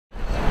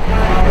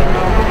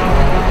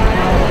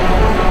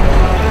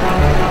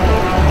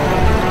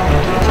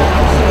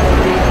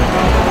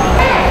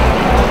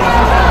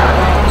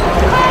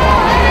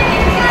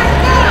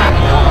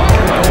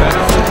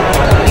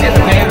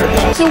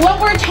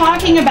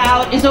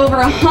about is over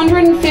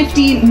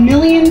 150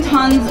 million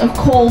tons of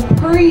coal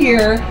per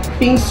year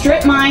being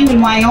strip mined in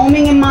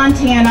Wyoming and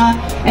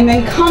Montana, and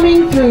then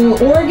coming through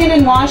Oregon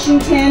and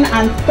Washington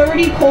on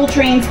 30 coal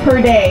trains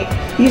per day.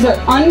 These are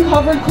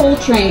uncovered coal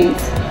trains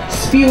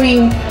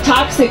spewing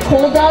toxic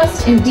coal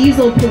dust and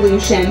diesel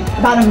pollution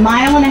about 1.5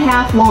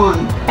 miles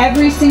long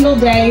every single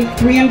day,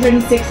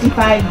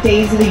 365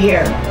 days of the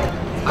year.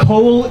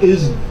 Coal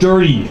is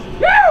dirty.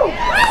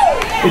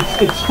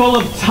 It's full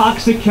of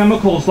toxic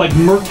chemicals like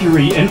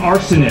mercury and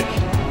arsenic.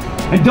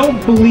 And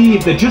don't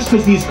believe that just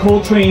because these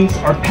coal trains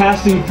are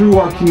passing through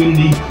our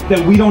community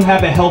that we don't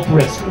have a health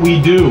risk.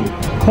 We do.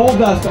 Coal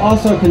dust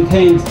also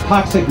contains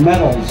toxic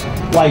metals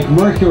like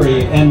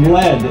mercury and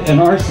lead and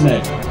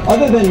arsenic.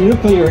 Other than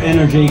nuclear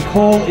energy,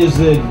 coal is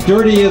the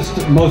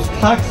dirtiest, most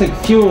toxic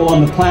fuel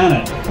on the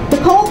planet. The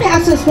coal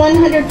passes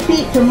 100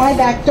 feet from my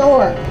back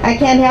door. I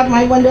can't have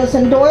my windows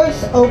and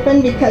doors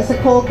open because the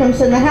coal comes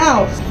in the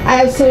house. I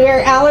have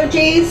severe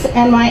allergies,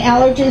 and my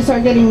allergies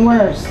are getting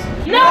worse.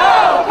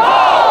 No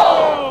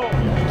coal!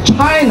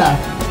 China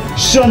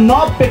should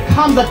not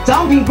become the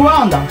dumping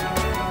ground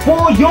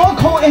for your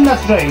coal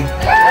industry.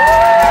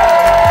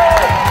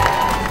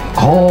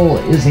 Coal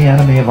is the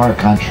enemy of our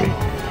country,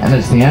 and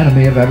it's the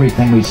enemy of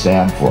everything we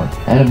stand for.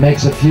 And it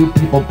makes a few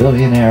people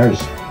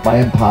billionaires by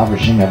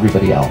impoverishing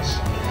everybody else.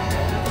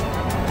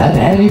 And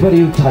anybody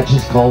who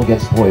touches coal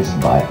gets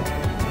poisoned by it.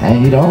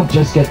 And you don't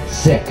just get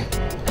sick.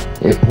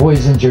 It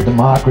poisons your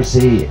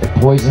democracy, it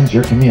poisons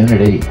your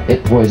community,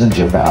 it poisons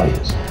your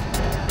values.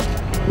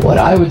 What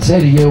I would say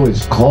to you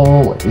is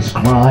coal is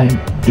crime.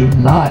 Do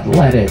not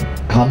let it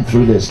come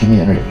through this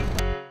community.